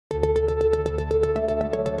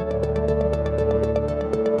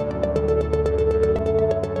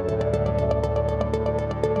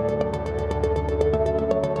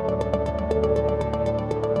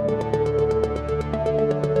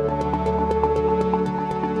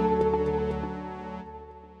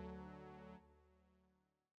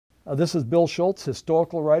This is Bill Schultz,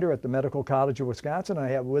 historical writer at the Medical College of Wisconsin. I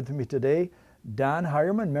have with me today Don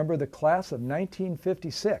Heyrman, member of the class of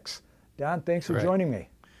 1956. Don, thanks for joining me.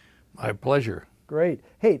 My pleasure. Great.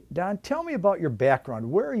 Hey, Don, tell me about your background.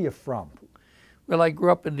 Where are you from? Well, I grew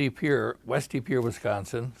up in De Pere, West De Pere,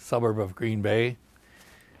 Wisconsin, suburb of Green Bay,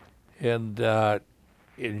 and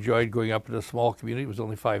enjoyed growing up in a small community. It was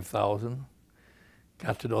only 5,000.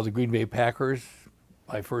 Got to know the Green Bay Packers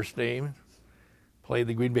by first name. Played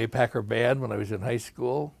the Green Bay Packer band when I was in high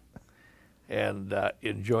school, and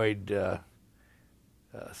enjoyed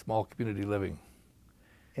small community living.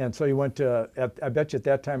 And so you went to, I bet you at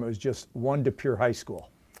that time it was just one De Pere high school.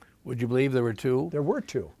 Would you believe there were two? There were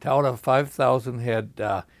two. Town of 5,000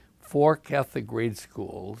 had 4 Catholic grade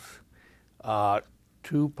schools,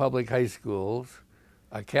 2 public high schools,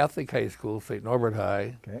 a Catholic high school, St. Norbert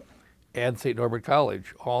High, and St. Norbert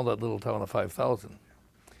College, all in that little town of 5,000.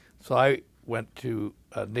 So I went to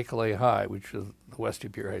Nicolay High, which is the West De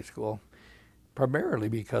Pere High School, primarily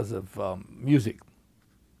because of music.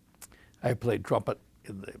 I played trumpet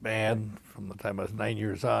in the band from the time I was 9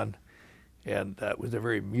 years on, and it was a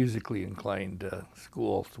very musically inclined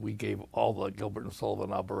school. So we gave all the Gilbert and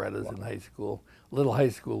Sullivan operettas in high school. Little high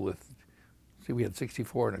school with, see, we had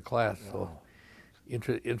 64 in a class. So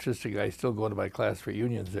interesting. I still go to my class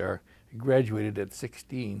reunions there. I graduated at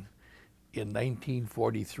 16 in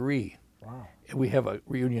 1943. Wow. And we have a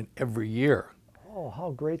reunion every year. Oh,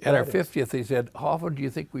 how great At that our is. 50th, they said, how often do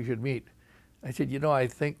you think we should meet? I said, you know, I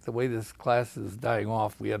think the way this class is dying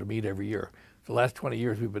off, we ought to meet every year. The last 20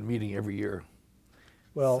 years, we've been meeting every year.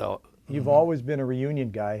 Well, so, you've always been a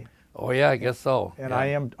reunion guy. Oh, yeah, I guess so. And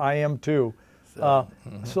yeah. I am too.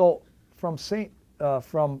 So from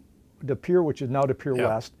De Pere, which is now De Pere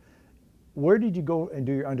West, where did you go and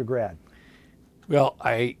do your undergrad? Well,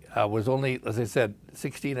 I was only, as I said,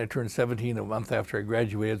 16. I turned 17 a month after I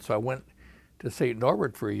graduated, so I went to St.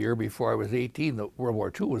 Norbert for a year before I was 18. The World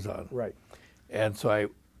War II was on. Right. And so I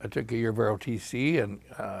took a year of ROTC and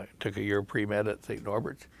took a year of pre-med at St.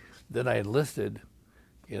 Norbert's. Then I enlisted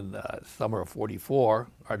in summer of '44.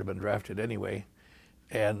 I'd have been drafted anyway,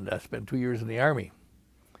 and spent 2 years in the Army.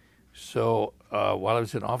 So while I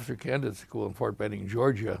was in officer candidate school in Fort Benning,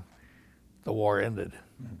 Georgia, the war ended.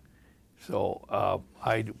 So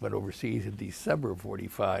I went overseas in December of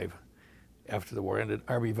 '45 after the war ended.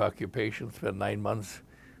 Army of Occupation, spent 9 months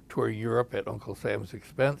touring Europe at Uncle Sam's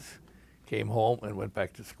expense, came home and went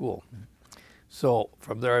back to school. So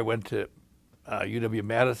from there I went to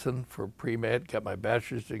UW-Madison for pre-med, got my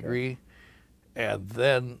bachelor's degree, and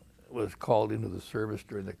then was called into the service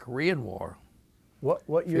during the Korean War.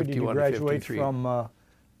 What year did you graduate from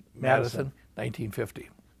Madison? 1950.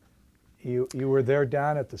 You were there,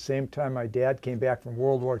 Don, at the same time my dad came back from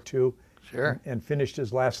World War II. Sure. And finished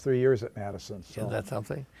his last 3 years at Madison. So. Isn't that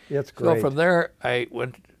something? It's great. So from there, I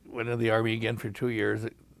went in the Army again for 2 years.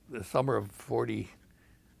 The summer of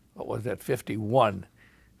 51,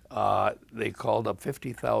 they called up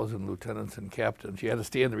 50,000 lieutenants and captains. You had to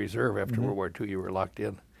stay in the reserve after World War II. You were locked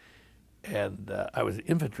in. And I was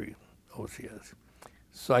infantry OCS.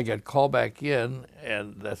 So I got called back in,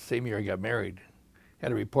 and that same year I got married. Had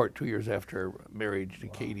to report 2 years after marriage to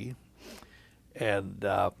Katie. And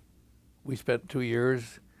we spent 2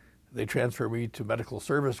 years. They transferred me to Medical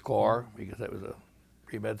Service Corps because I was a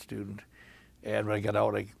pre-med student. And when I got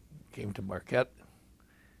out, I came to Marquette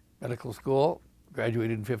Medical School,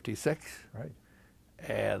 graduated in '56. Right.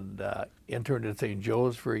 And interned at St.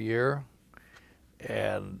 Joe's for a year.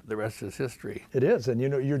 And the rest is history. It is. And you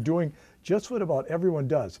know, you're doing just what about everyone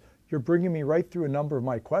does. You're bringing me right through a number of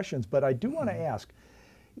my questions, but I do want to ask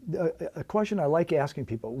a question I like asking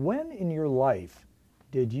people. When in your life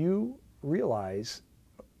did you realize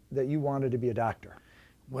that you wanted to be a doctor?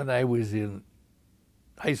 When I was in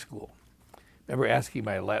high school. I remember asking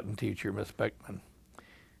my Latin teacher, Miss Beckman,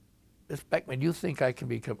 do you think I can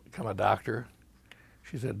become a doctor?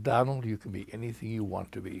 She said, Donald, you can be anything you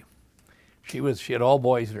want to be. She had all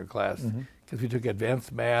boys in her class because we took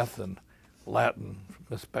advanced math and Latin.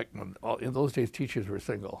 Miss Beckman, in those days teachers were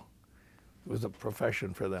single. It was a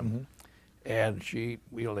profession for them. And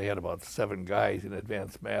we only had about 7 guys in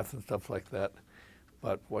advanced math and stuff like that.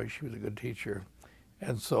 But boy, she was a good teacher.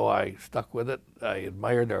 And so I stuck with it. I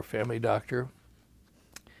admired our family doctor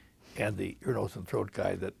and the ear, nose, and throat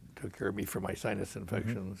guy that took care of me for my sinus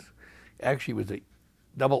infections. Actually was a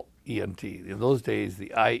double ENT. In those days,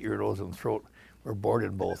 the eye, ear, nose, and throat were board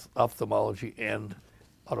in both ophthalmology and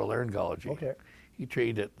otolaryngology. Okay. He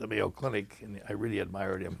trained at the Mayo Clinic, and I really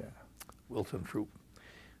admired him, Wilson Troop.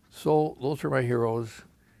 So those are my heroes.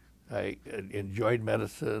 I enjoyed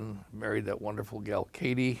medicine, married that wonderful gal,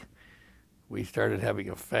 Katie. we started having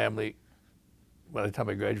a family. By the time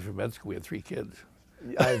I graduated from med school, we had 3 kids.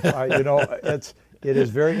 You know, it is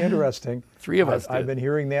very interesting. 3 of us I've did. been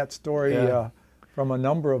hearing that story Yeah. from a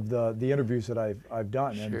number of the interviews that I've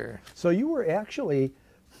done. Sure. And so you were actually,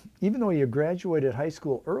 even though you graduated high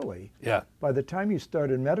school early, Yeah. by the time you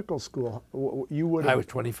started medical school, you would have. I was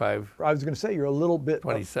 25, I was going to say you're a little bit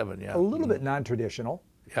 27, yeah. a little bit non-traditional.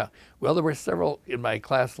 Yeah. Well, there were several in my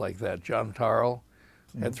class like that. John Tarl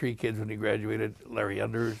had 3 kids when he graduated. Larry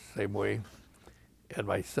Enders, same way. And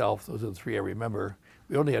myself, those are the 3 I remember.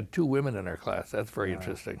 We only had 2 women in our class. That's very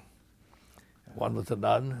interesting. One was a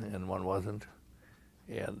nun and one wasn't.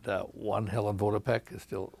 And one, Helen Vodopek, is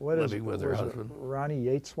still living with her husband. Ronnie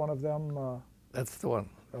Yates one of them? That's the one.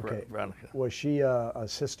 Okay. Veronica. Was she a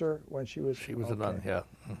sister when she was? She was a nun, yeah.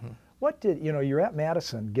 Mm-hmm. What did, you know, you're at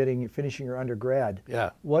Madison finishing your undergrad. Yeah.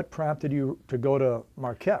 What prompted you to go to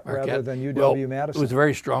Marquette rather than UW Well, Madison? It was a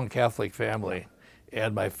very strong Catholic family.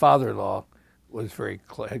 And my father-in-law was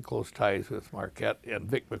had close ties with Marquette, and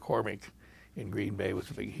Vic McCormick in Green Bay was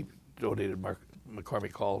he donated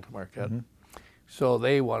McCormick Hall to Marquette. Mm-hmm. So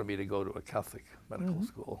they wanted me to go to a Catholic medical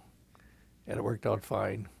school, and it worked out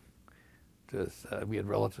fine. Just, we had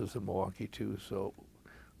relatives in Milwaukee too, so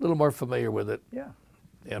a little more familiar with it. Yeah.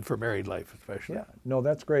 And for married life especially. Yeah, no,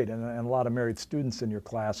 that's great, and a lot of married students in your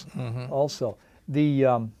class also. The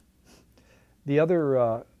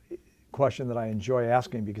other question that I enjoy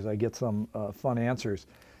asking, because I get some fun answers,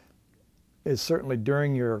 is certainly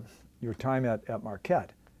during your time at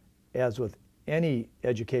Marquette, as with any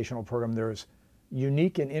educational program, there's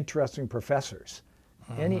unique and interesting professors.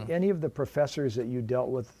 Any of the professors that you dealt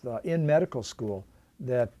with in medical school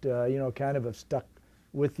that you know, kind of have stuck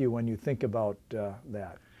with you when you think about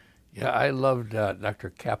that? Yeah, I loved Dr.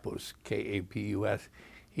 Kapus, K-A-P-U-S.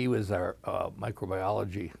 He was our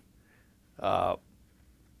microbiology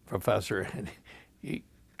professor, and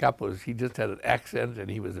Kapus, he just had an accent,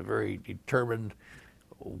 and he was a very determined,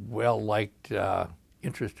 well-liked,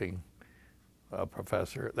 interesting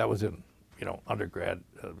professor. That was in, you know, undergrad,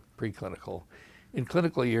 preclinical. In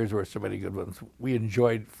clinical years, there were so many good ones. We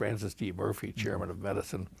enjoyed Francis D. Murphy, chairman of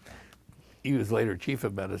medicine. He was later chief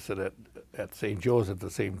of medicine at St. Joe's at the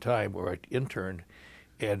same time, where I interned,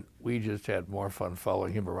 and we just had more fun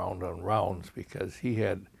following him around on rounds because he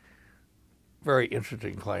had very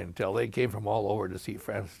interesting clientele. They came from all over to see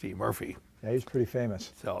Francis D. Murphy. Yeah, he's pretty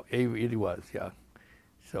famous. So he was, yeah.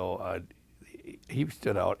 So he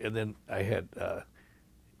stood out, and then I had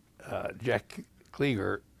Jack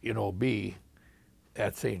Klieger in OB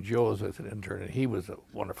at St. Joe's as an intern, and he was a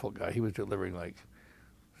wonderful guy. He was delivering like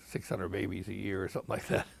 600 babies a year or something like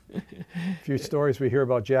that. A few stories we hear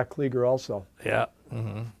about Jack Klieger also. Yeah.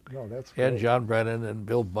 No, that's great. And John Brennan and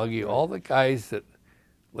Bill Buggy, all the guys that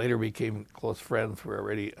later became close friends were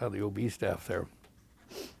already on the OB staff there.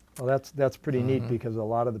 Well, that's pretty neat, because a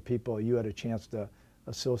lot of the people you had a chance to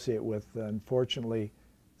associate with, unfortunately,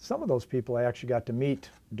 some of those people I actually got to meet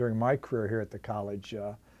during my career here at the college,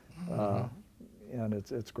 and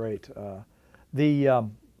it's great.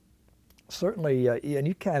 Certainly, and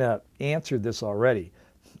you kind of answered this already,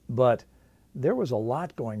 but there was a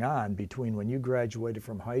lot going on between when you graduated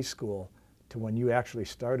from high school to when you actually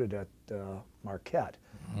started at Marquette.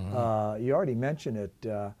 You already mentioned it.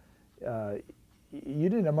 You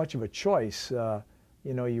didn't have much of a choice.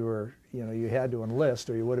 You know, you had to enlist,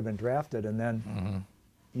 or you would have been drafted, and then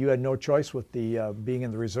you had no choice with the being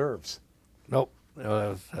in the reserves. Nope.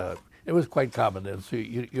 No, it was quite common then, so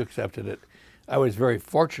you accepted it. I was very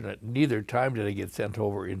fortunate. Neither time did I get sent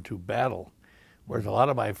over into battle, whereas a lot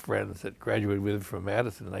of my friends that graduated with me from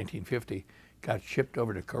Madison in 1950 got shipped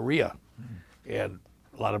over to Korea, and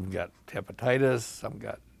a lot of them got hepatitis, some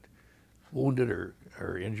got wounded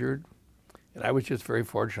or injured, and I was just very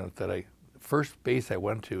fortunate that first base I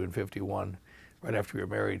went to in 51, right after we were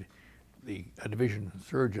married, a division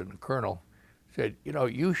surgeon, colonel, said, you know,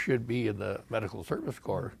 you should be in the Medical Service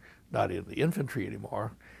Corps, not in the infantry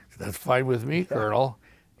anymore. So that's fine with me, Colonel.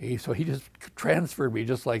 So he just transferred me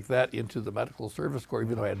just like that into the Medical Service Corps,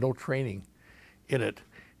 even though I had no training in it.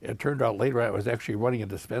 It turned out later I was actually running a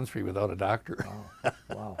dispensary without a doctor.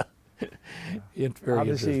 Wow. It's very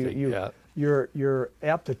Obviously, interesting. your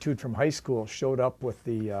aptitude from high school showed up with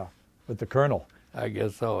the colonel. I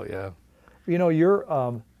guess so, yeah. You know, your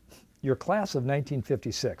class of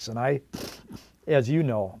 1956, and as you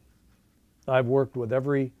know, I've worked with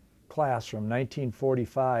every class from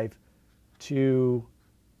 1945 to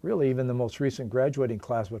really even the most recent graduating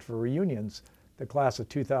class, but for reunions, the class of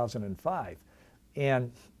 2005.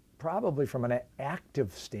 And probably from an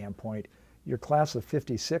active standpoint, your class of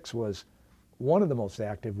 56 was one of the most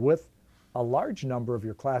active, with a large number of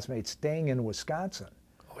your classmates staying in Wisconsin.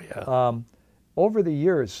 Oh, yeah. Over the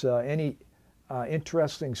years, any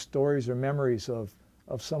interesting stories or memories of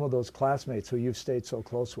some of those classmates who you've stayed so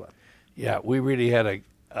close with? Yeah, we really had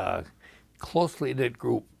a closely knit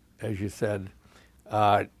group, as you said.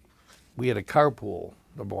 We had a carpool,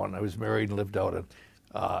 number one. I was married and lived out at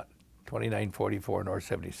 2944 North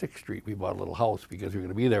 76th Street. We bought a little house because we were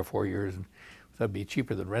going to be there 4 years, and that'd be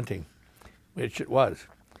cheaper than renting, which it was.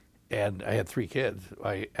 And I had 3 kids.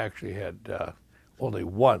 I actually had only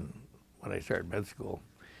one when I started med school,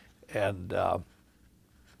 and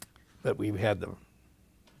but we had them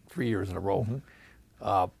 3 years in a row.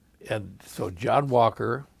 And so John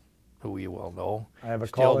Walker, who you well know, I have a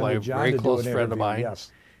still call my into John very to do close an friend of interview, mine.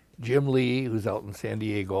 yes. Jim Lee, who's out in San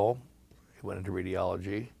Diego, he went into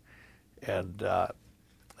radiology, and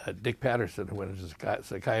Dick Patterson, who went into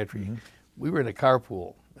psychiatry. We were in a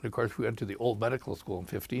carpool, and of course we went to the old medical school on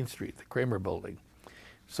 15th Street, the Kramer building.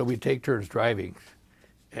 So we'd take turns driving,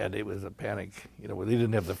 and it was a panic. You know, they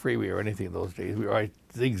didn't have the freeway or anything in those days. We were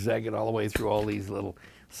zigzagging all the way through all these little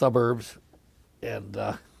suburbs, and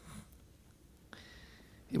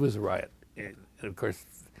it was a riot. And of course,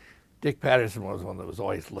 Dick Patterson was one that was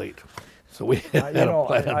always late. So we had a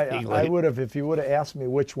plan on being late. I would have, if you would have asked me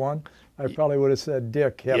which one, I probably would have said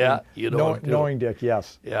Dick. Yeah, you know him too. Knowing Dick,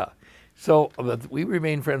 yes. Yeah. So we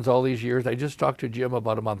remained friends all these years. I just talked to Jim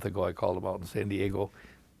about a month ago. I called him out in San Diego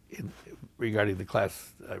regarding the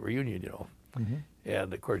class reunion, you know.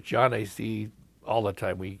 And of course, John I see all the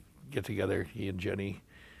time. We get together, he and Jenny.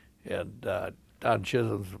 And Don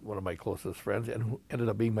Chisholm's one of my closest friends, and who ended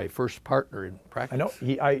up being my first partner in practice.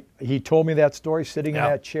 I know. He told me that story sitting in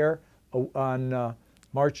that chair on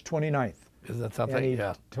March 29th. Isn't that something? And he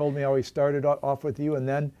yeah. told me how he started off with you and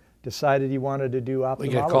then decided he wanted to do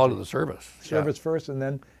ophthalmology. We got called to the service. Service first, and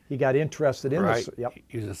then he got interested in this. Yep.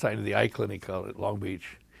 He was assigned to the eye clinic out at Long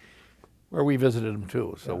Beach, where we visited him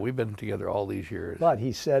too. So we've been together all these years. But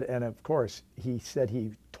he said, and of course, he said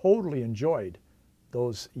he totally enjoyed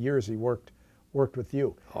those years he worked with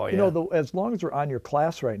you. Oh, yeah. You know, as long as we're on your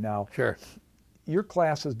class right now, Sure. your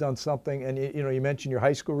class has done something, and you know, you mentioned your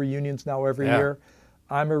high school reunions now every year.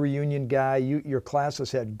 I'm a reunion guy. Your class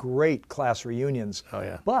has had great class reunions. Oh,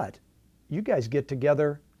 yeah. But you guys get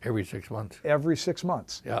together Every 6 months. every 6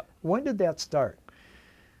 months. Yeah. When did that start?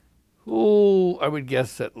 Oh, I would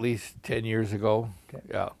guess at least 10 years ago. Okay.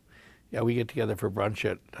 Yeah. Yeah, we get together for brunch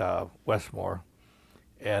at Westmore,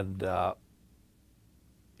 and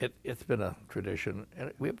it's been a tradition,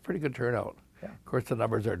 and we have a pretty good turnout. Yeah. Of course, the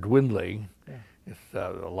numbers are dwindling. Yeah. It's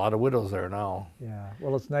a lot of widows there now. Yeah.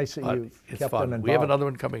 Well, it's nice that But you've it's kept fun. them involved. We have another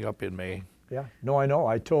one coming up in May. Yeah. No, I know.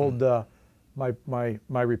 I told my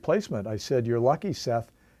replacement, I said, you're lucky,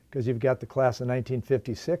 Seth, because you've got the class of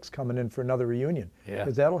 1956 coming in for another reunion. Yeah.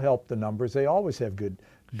 Because that'll help the numbers. They always have good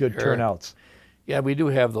Sure. turnouts. Yeah, we do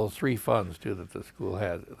have those 3 funds too that the school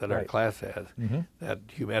has, that our Right. class has. That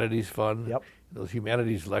humanities fund. Yep. Those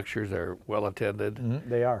humanities lectures are well attended.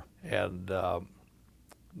 They are. And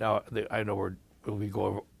now I know we'll be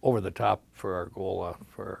going over the top for our goal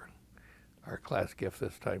for our class gift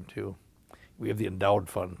this time too. We have the endowed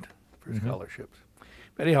fund for scholarships.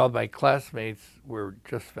 But anyhow, my classmates were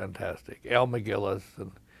just fantastic. Al McGillis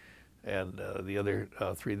and the other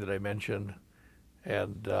 3 that I mentioned,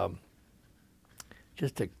 and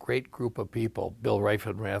just a great group of people. Bill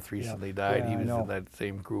Reifenrath recently died. Yeah, He I was know. in that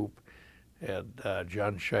same group. And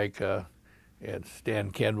John Scheika and Stan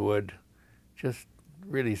Kenwood, just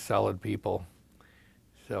really solid people.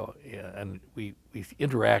 So, yeah, and we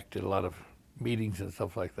interact at a lot of meetings and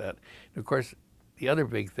stuff like that. And of course, the other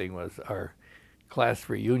big thing was our class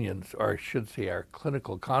reunions, or I should say our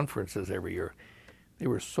clinical conferences every year. They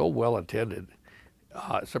were so well attended.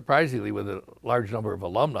 Surprisingly, with a large number of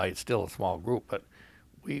alumni, it's still a small group, but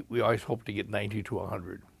we always hope to get 90 to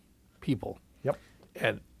 100 people. Yep.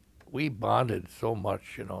 And we bonded so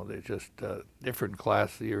much, you know. They just different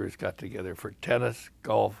class years got together for tennis,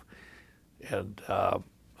 golf, and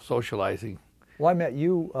socializing. Well, I met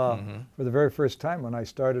you for the very first time when I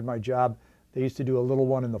started my job. They used to do a little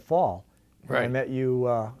one in the fall. And I Right. met you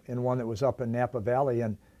in one that was up in Napa Valley.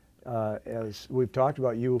 And as we've talked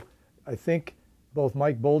about, I think both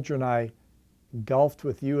Mike Bolger and I golfed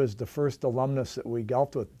with you as the first alumnus that we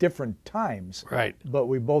golfed with, different times. Right. But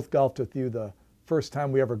we both golfed with you the first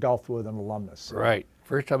time we ever golfed with an alumnus. So. Right.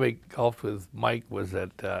 First time I golfed with Mike was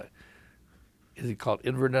at, is it called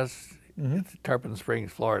Inverness? It's Tarpon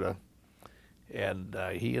Springs, Florida. And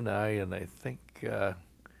he and I think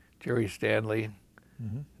Jerry Stanley,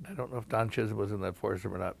 I don't know if Don Chisholm was in that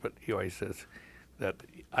foursome or not, but he always says that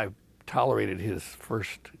I tolerated his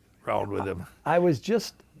first round with him. I was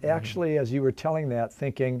just actually, as you were telling that,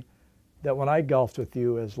 thinking that when I golfed with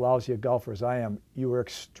you, as lousy a golfer as I am, you were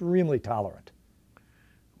extremely tolerant.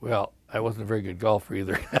 Well, I wasn't a very good golfer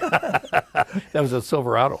either. That was a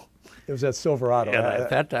Silverado. It was at Silverado. And at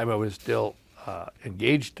that time, I was still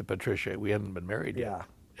engaged to Patricia. We hadn't been married Yeah.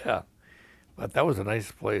 yet. Yeah. But that was a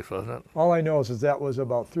nice place, wasn't it? All I know is that was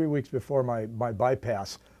about 3 weeks before my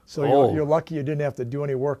bypass. So Oh. you're lucky you didn't have to do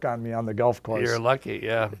any work on me on the golf course. You're lucky,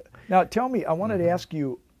 yeah. Now, tell me, I wanted to ask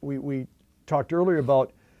you, we talked earlier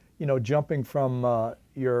about, jumping from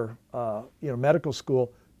your, medical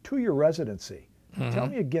school to your residency. Tell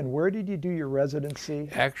me again, where did you do your residency?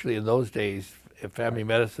 Actually, in those days, in family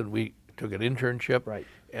medicine, we took an internship, Right.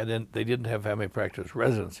 and then they didn't have family practice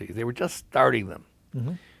residencies. They were just starting them.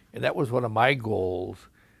 And that was one of my goals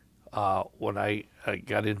when I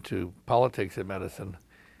got into politics in medicine.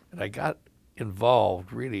 And I got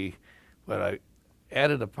involved, really, when I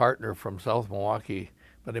added a partner from South Milwaukee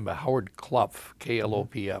by the name of Howard Klopf,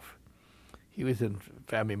 K-L-O-P-F. He was in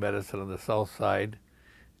family medicine on the south side,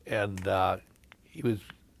 and he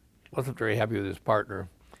wasn't very happy with his partner.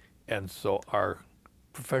 And so our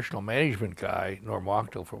professional management guy, Norm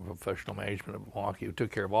Wachtel from Professional Management of Milwaukee, who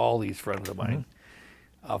took care of all these friends of mine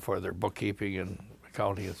for their bookkeeping and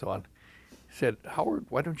accounting and so on, said, Howard,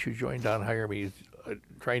 why don't you join Don Heyrman? He's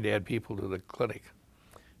trying to add people to the clinic.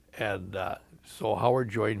 And so Howard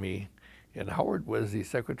joined me, and Howard was the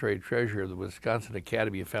Secretary-Treasurer of the Wisconsin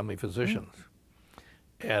Academy of Family Physicians.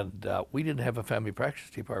 And we didn't have a family practice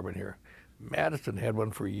department here. Madison had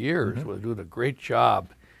one for years, was doing a great job.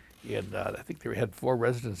 And I think they had 4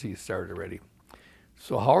 residencies started already.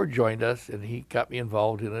 So Howard joined us, and he got me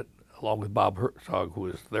involved in it, along with Bob Herzog, who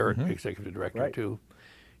was their executive director, too.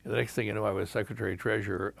 And the next thing you know, I was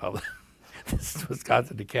Secretary-Treasurer of this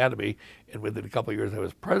Wisconsin Academy, and within a couple of years, I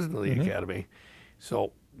was president of the Academy.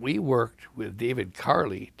 So we worked with David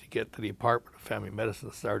Carley to get the Department of Family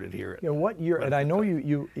Medicine started here. What year? And I know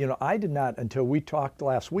you I did not, until we talked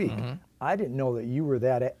last week, I didn't know that you were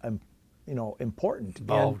that, important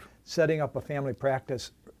Involved. in setting up a family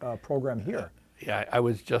practice program here. Yeah, I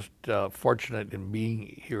was just fortunate in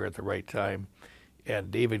being here at the right time. And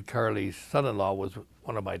David Carley's son-in-law was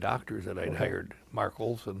one of my doctors that I'd hired, Mark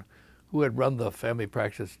Olson, who had run the family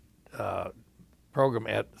practice program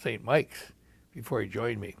at St. Mike's before he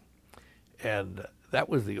joined me. And that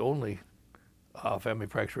was the only family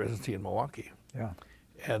practice residency in Milwaukee. Yeah.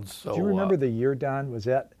 And so, do you remember the year, Don? Was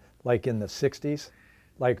that like in the 60s?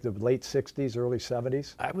 Like the late 60s, early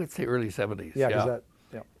 70s? I would say early 70s. Yeah, because that,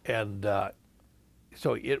 yeah. And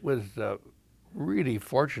so it was really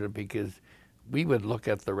fortunate because we would look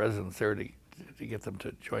at the residents there to get them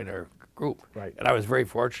to join our group. Right. And I was very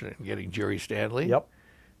fortunate in getting Jerry Stanley. Yep.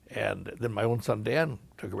 And then my own son Dan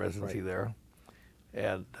took a residency there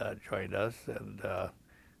and joined us. And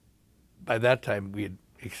by that time we had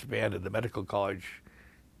expanded. The medical college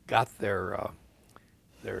got their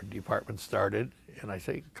department started. And I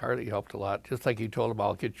say Carly helped a lot. Just like he told him,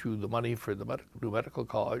 I'll get you the money for the new medical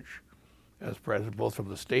college as president, both from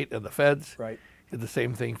the state and the feds. Right. Did the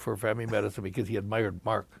same thing for family medicine because he admired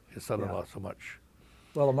Mark, his son-in-law, so much.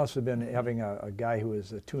 Well, it must have been having a guy who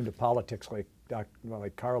is attuned to politics like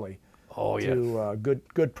Carly. Oh, yes. To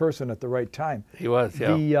good person at the right time. He was,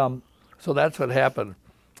 yeah. So that's what happened.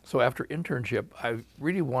 So after internship, I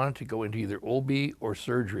really wanted to go into either OB or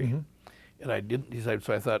surgery. And I didn't decide,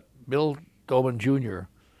 so I thought Bill Doman Jr.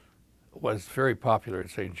 was very popular at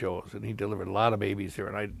St. Joe's, and he delivered a lot of babies here,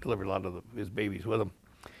 and I delivered a lot of his babies with him.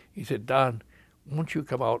 He said, Don, won't you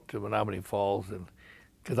come out to Menominee Falls? And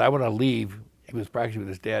because I want to leave. He was practicing with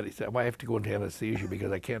his dad. He said, I might have to go into anesthesia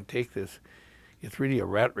because I can't take this. It's really a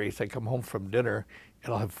rat race. I come home from dinner,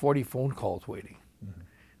 and I'll have 40 phone calls waiting.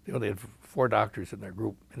 They only had 4 doctors in their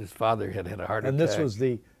group, and his father had a heart attack. And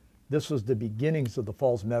this was the beginnings of the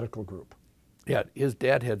Falls Medical Group. Yeah, his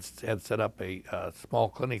dad had set up a small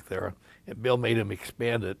clinic there, and Bill made him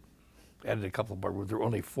expand it, added a couple more rooms. There were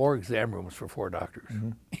only 4 exam rooms for 4 doctors.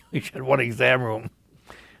 Each had 1 exam room.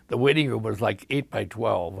 The waiting room was like 8 by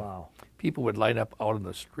 12. Wow. People would line up out in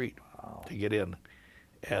the street to get in.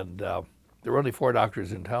 And there were only 4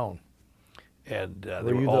 doctors in town. And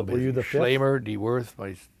they were all busy. Were you the 5th? Schlamer, DeWorth,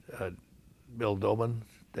 my Bill Doman's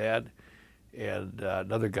dad, and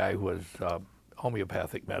another guy who was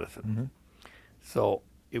homeopathic medicine. So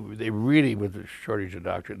they really was a shortage of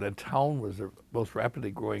doctors. The town was the most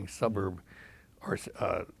rapidly growing suburb, or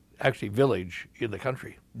actually village in the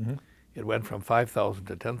country. It went from 5,000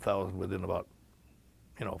 to 10,000 within about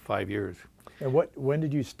 5 years. And what? When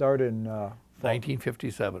did you start in?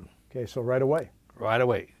 1957. Okay, so right away. Right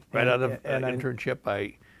away. Right out of and internship,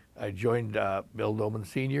 I joined Bill Doman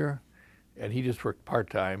Sr., and he just worked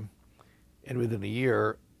part-time. And within a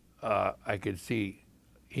year, I could see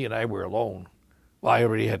he and I were alone. Well, I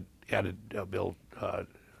already had added Bill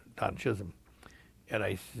Don Chisholm. And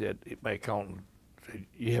I said, my accountant said,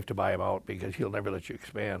 you have to buy him out because he'll never let you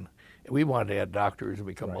expand. And we wanted to add doctors and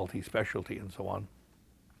become multi-specialty and so on.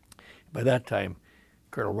 By that time,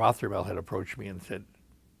 Colonel Rothermel had approached me and said,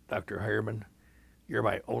 Dr. Heyrman, you're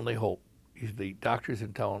my only hope. The doctors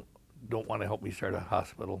in town don't want to help me start a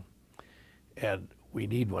hospital, and we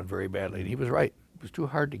need one very badly. And he was right. It was too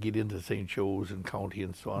hard to get into St. Joe's and county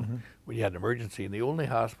and so on when you had an emergency. And the only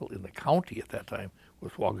hospital in the county at that time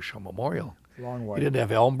was Waukesha Memorial. Long way. You didn't have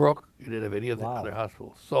Elmbrook. You didn't have any of the other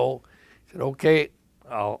hospitals. So he said, okay,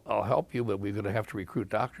 I'll help you, but we're going to have to recruit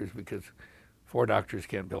doctors because 4 doctors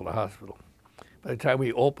can't build a hospital. By the time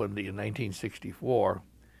we opened in 1964,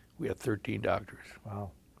 we had 13 doctors.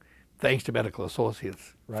 Wow. Thanks to medical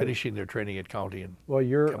associates finishing their training at county. And well,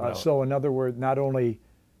 you're so in other words, not only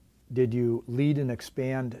did you lead and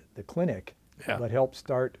expand the clinic, but help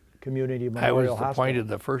start Community Memorial Hospital. I was appointed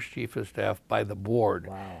the first chief of staff by the board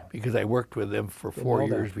because I worked with them for 4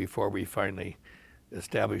 years before we finally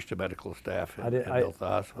established a medical staff and built the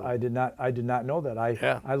hospital. I did not know that.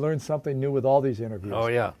 I learned something new with all these interviews. Oh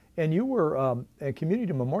yeah. And you were, and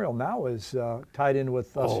Community Memorial now is tied in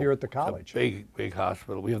with us here at the college. It's a big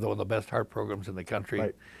hospital. We have one of the best heart programs in the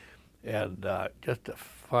country, and just a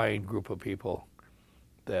fine group of people.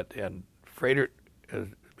 And Freighter has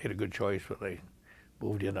made a good choice when they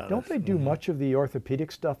moved in on us. Don't they do much of the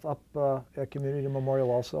orthopedic stuff up at Community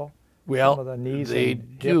Memorial also? Well, some of the knees they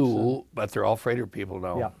and do, but they're all Freighter people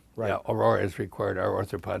now. Yeah, right. Yeah, Aurora has required our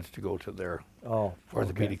orthopods to go to their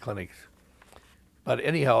orthopedic clinics. But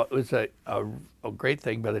anyhow, it was a great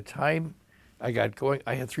thing. By the time I got going,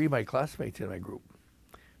 I had 3 of my classmates in my group.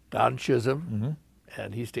 Don Chisholm,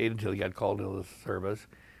 and he stayed until he got called into the service.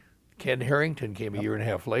 Ken Harrington came a year and a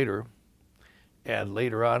half later, and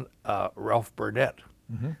later on, Ralph Burnett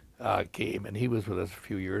came, and he was with us a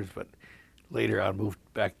few years, but later on moved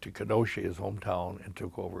back to Kenosha, his hometown, and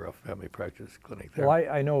took over a family practice clinic there. Well,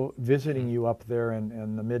 I know visiting you up there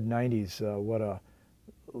in the mid-'90s, what a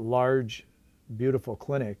large, beautiful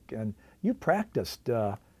clinic, and you practiced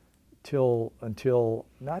until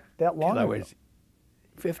not that long ago.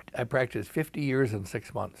 I practiced 50 years and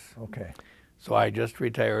 6 months. Okay. So I just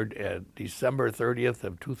retired at December 30th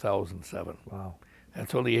of 2007. Wow.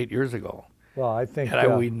 That's only 8 years ago. Well, I think... And I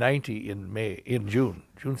will be 90 in June.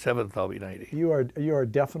 June 7th, I'll be 90. You are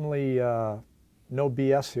definitely no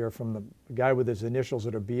BS here from the guy with his initials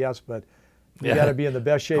that are BS, but you got to be in the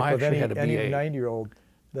best shape of any 90-year-old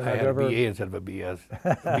that I've ever... I had a BA instead of a BS.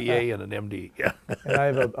 A BA and an MD, yeah. And I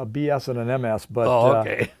have a BS and an MS, but,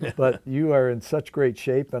 okay. But you are in such great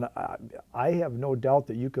shape, and I have no doubt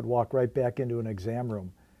that you could walk right back into an exam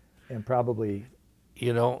room and probably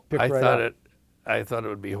I thought it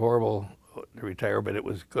would be horrible to retire, but it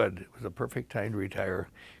was good. It was a perfect time to retire.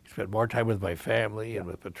 I spent more time with my family and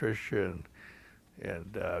with Patricia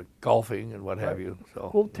and golfing and what have you. So,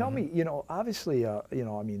 well, tell me, obviously, I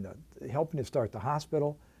mean, helping to start the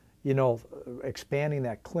hospital, expanding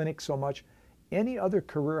that clinic so much. Any other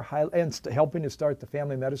career and helping to start the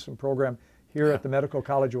family medicine program here at the Medical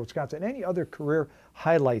College of Wisconsin. Any other career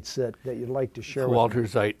highlights that you'd like to share with Walter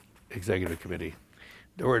Zeit Executive Committee.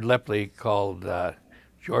 Deward Lepley called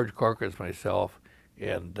George Corkins, myself,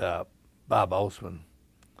 and Bob Ausman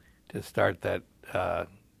to start that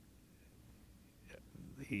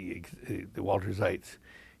the Walter Zeitz.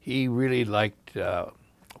 He really liked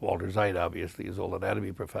Walter Zeit, obviously, his old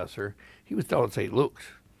anatomy professor. He was down at St. Luke's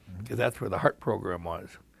because that's where the heart program was.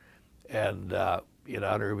 And in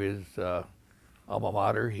honor of his alma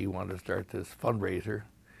mater, he wanted to start this fundraiser,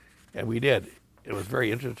 and we did. It was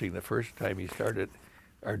very interesting. The first time he started,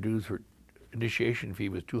 our dues were initiation fee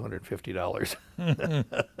was $250.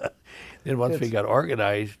 Then once we got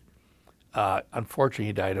organized, unfortunately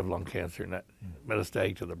he died of lung cancer,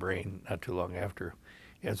 metastatic to the brain, not too long after.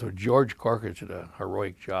 And so George Corkins did a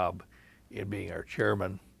heroic job in being our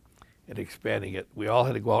chairman and expanding it. We all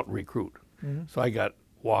had to go out and recruit. So I got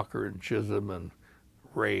Walker and Chisholm and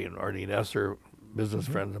Ray and Arlene Esser, business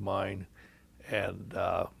friends of mine, and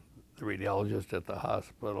the radiologist at the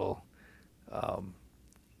hospital,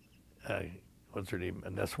 what's her name,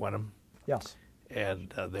 Ness Wenham. Yes.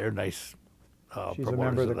 And they're nice She's a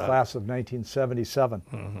member of the class of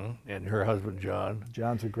 1977. And her husband, John.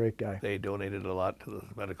 John's a great guy. They donated a lot to the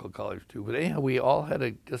medical college, too. But anyhow, we all had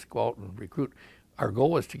to just go out and recruit. Our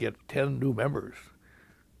goal was to get 10 new members.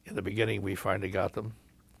 In the beginning, we finally got them.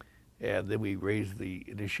 And then we raised the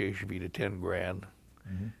initiation fee to $10,000.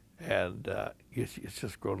 And it's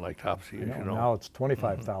just grown like topsy, as you know. Now it's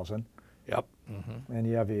 $25,000. Yep. Mm-hmm. And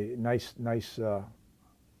you have a nice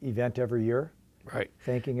event every year, Right.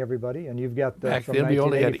 thanking everybody. And you've got the Back from then we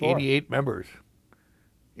only had 1984. 88 members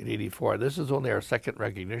in '84. This is only our second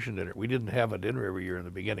recognition dinner. We didn't have a dinner every year in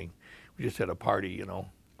the beginning. We just had a party, you know.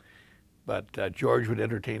 But George would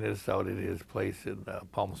entertain us out at his place in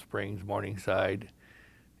Palm Springs, Morningside,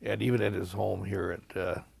 and even at his home here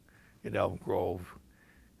at in Elm Grove.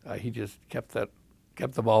 He just kept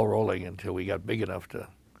the ball rolling until we got big enough to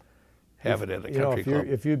have it at a country club.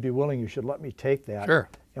 If you'd be willing, you should let me take that. Sure.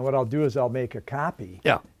 And what I'll do is I'll make a copy.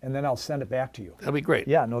 Yeah. And then I'll send it back to you. That'd be great.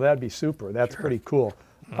 Yeah, no, that'd be super. That's Sure. pretty cool.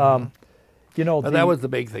 Mm-hmm. You know, But that was the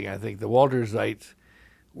big thing, I think. The Walter Zeitz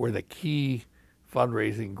were the key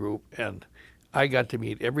fundraising group, and I got to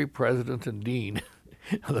meet every president and dean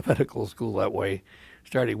of the medical school that way,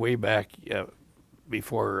 starting way back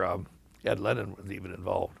before Ed Lennon was even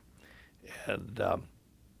involved. And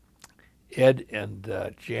Ed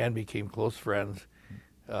and Jan became close friends.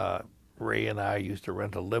 Ray and I used to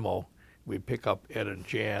rent a limo. We'd pick up Ed and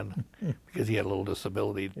Jan because he had a little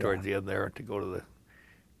disability towards the end there to go to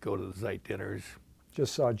the Zeit dinners.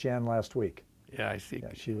 just saw Jan last week. Yeah, I see.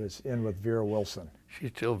 Yeah, she was in with Vera Wilson.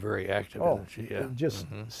 She's still very active, Oh, isn't she? Yeah. just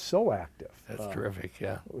Mhm. so active. That's terrific,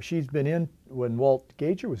 yeah. She's been in when Walt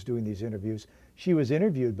Gager was doing these interviews. She was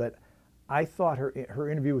interviewed, but I thought her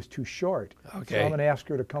interview was too short. Okay. So I'm going to ask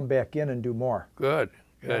her to come back in and do more. Good,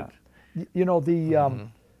 good. Yeah. You know, the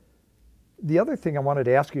other thing I wanted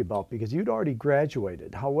to ask you about, because you'd already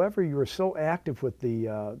graduated. However, you were so active with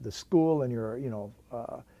the school, and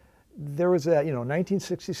there was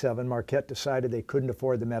 1967, Marquette decided they couldn't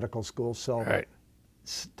afford the medical school, so Right.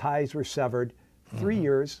 ties were severed. 3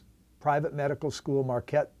 years, private medical school,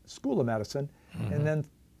 Marquette School of Medicine, and then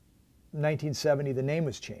 1970, the name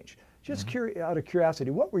was changed. Just out of curiosity,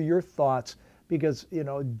 what were your thoughts? Because,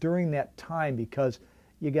 during that time, because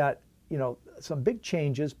you got, some big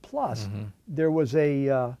changes, plus there was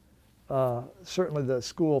certainly the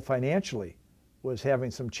school financially was having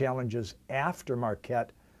some challenges after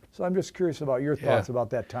Marquette. So I'm just curious about your thoughts about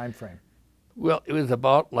that time frame. Well, it was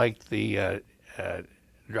about like the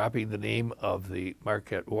dropping the name of the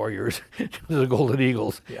Marquette Warriors to the Golden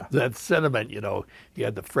Eagles. Yeah. That sentiment, you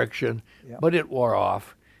had the friction, Yeah. but it wore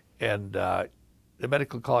off. And the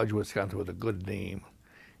Medical College of Wisconsin was a good name,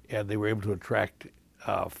 and they were able to attract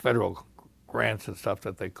federal grants and stuff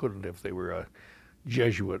that they couldn't if they were a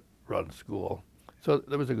Jesuit-run school. So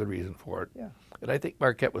there was a good reason for it. Yeah. And I think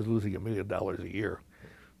Marquette was losing $1 million a year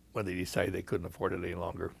when they decided they couldn't afford it any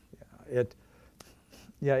longer. It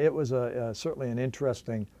was certainly an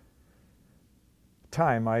interesting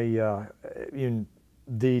time. In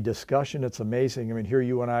the discussion, it's amazing. I mean, here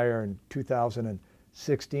you and I are in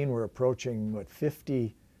 2016. We're approaching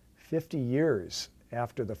 50 years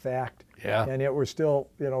after the fact. Yeah. And yet we're still,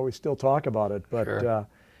 we still talk about it. But Sure.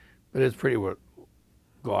 But it's pretty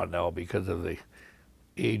gone now because of the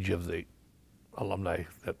age of the alumni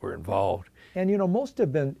that were involved. And most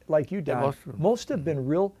have been like you, Don. Most have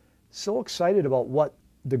been so excited about what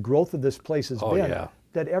the growth of this place has been yeah.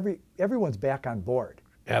 that everyone's back on board.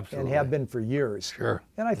 Absolutely. And have been for years. Sure.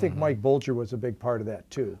 And I think Mike Bolger was a big part of that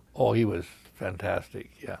too. Oh, he was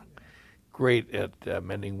fantastic. Yeah, great at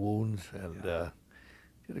mending wounds and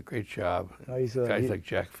did a great job. Guys like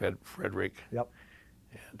Jack Frederick. Yep.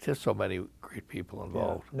 And just so many great people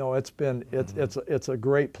involved. Yeah. No, it's a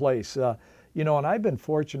great place. And I've been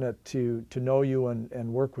fortunate to know you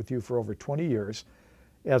and work with you for over 20 years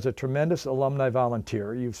as a tremendous alumni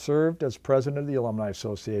volunteer. You've served as president of the Alumni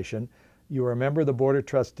Association. You were a member of the Board of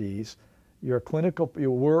Trustees. You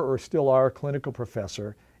were or still are a clinical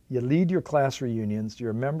professor. You lead your class reunions.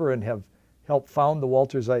 You're a member and have helped found the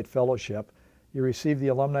Walter Zeit Fellowship. You received the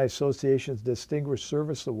Alumni Association's Distinguished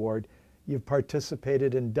Service Award. You've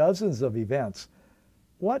participated in dozens of events.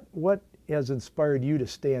 What has inspired you to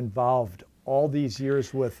stay involved all these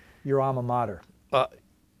years with your alma mater?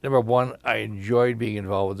 Number one, I enjoyed being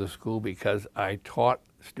involved with the school because I taught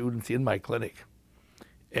students in my clinic.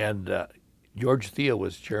 And George Thiel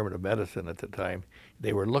was chairman of medicine at the time.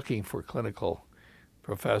 They were looking for clinical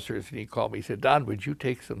professors, and he called me. He said, "Don, would you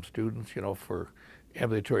take some students, for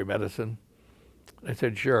ambulatory medicine?" I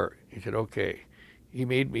said, "Sure." He said, "Okay." He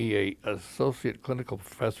made me an associate clinical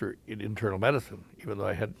professor in internal medicine, even though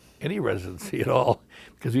I hadn't any residency at all,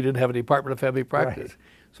 because we didn't have a department of family practice. Right.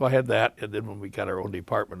 So I had that, and then when we got our own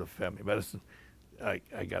department of family medicine, I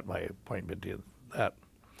got my appointment in that.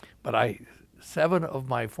 But 7 of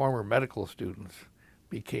my former medical students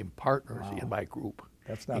became partners in my group,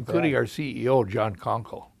 That's not including bad. our CEO, John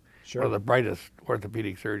Conkle, Sure. one of the brightest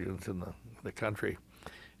orthopedic surgeons in the country,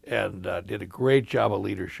 and did a great job of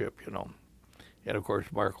leadership, And of course,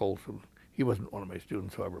 Mark Olson he wasn't one of my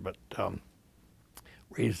students, however, but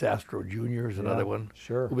Ray Zastro Jr. is another one.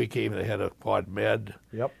 Sure. Who became the head of Quad Med.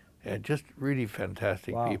 Yep. And just really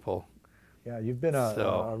fantastic people. Yeah, you've been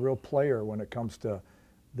a real player when it comes to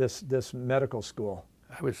this medical school.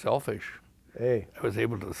 I was selfish. Hey. I was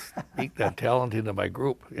able to speak that talent into my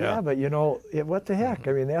group. Yeah, but what the heck?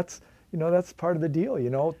 I mean, that's part of the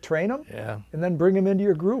deal. Train them. Yeah. And then bring them into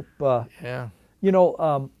your group. Yeah.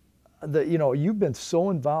 You've been so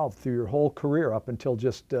involved through your whole career up until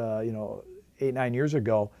just 8-9 years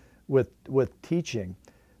ago with teaching.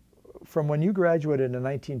 From when you graduated in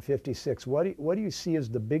 1956, what do you see as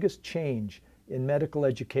the biggest change in medical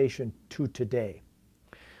education to today?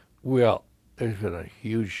 Well, there's been a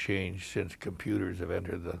huge change since computers have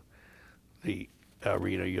entered the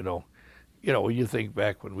arena. When you think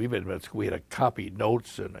back when we've been in med school, we had to copy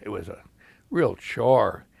notes, and it was a real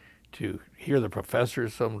chore to hear the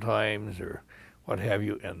professors sometimes or what have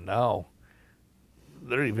you. And now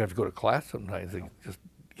they don't even have to go to class sometimes. They just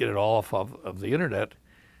get it all off of the internet,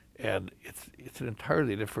 and it's an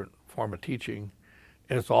entirely different form of teaching,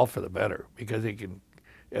 and it's all for the better because they can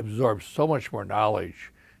absorb so much more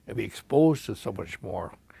knowledge and be exposed to so much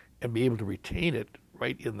more and be able to retain it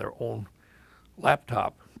right in their own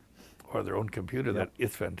laptop or their own computer. That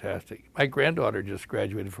it's fantastic. My granddaughter just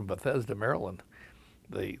graduated from Bethesda, Maryland,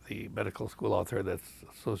 the medical school out there that's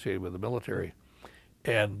associated with the military,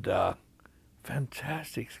 and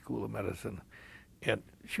fantastic school of medicine. And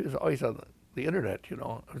she was always on the internet, I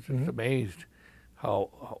was just amazed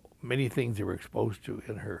how many things they were exposed to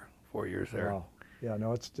in her 4 years there. Wow. Yeah,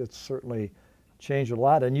 no, it's certainly changed a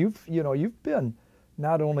lot. And you've been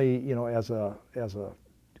not only, as a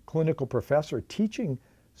clinical professor teaching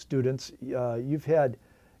students, you've had,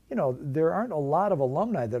 there aren't a lot of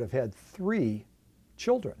alumni that have had 3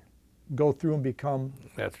 children go through and become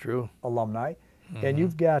That's true. alumni. And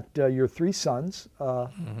you've got your 3 sons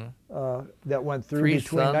that went through 3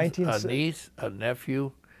 between sons, a niece, a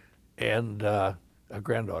nephew, and a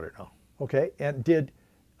granddaughter now. Okay, and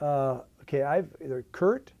I've either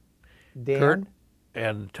Kurt, Dan, Kurt,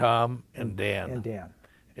 and Tom, and Dan. And Dan.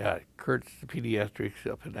 Yeah, Kurt's the pediatrics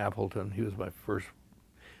up in Appleton. He was my first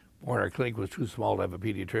born. Our clinic was too small to have a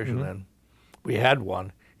pediatrician then. We had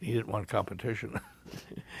one. He didn't want competition.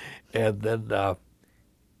 And then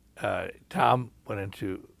Tom went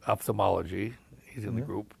into ophthalmology. He's in the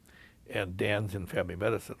group. And Dan's in family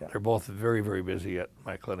medicine. Yeah. They're both very, very busy at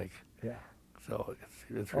my clinic. Yeah. So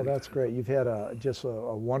it's really that's great. You've had just a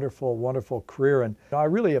wonderful, wonderful career. And I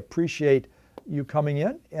really appreciate you coming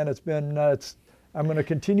in. And it's been, I'm going to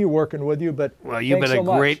continue working with you. But well, you've been a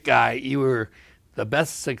great guy. You were the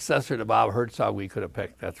best successor to Bob Herzog we could have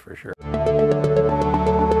picked, that's for sure.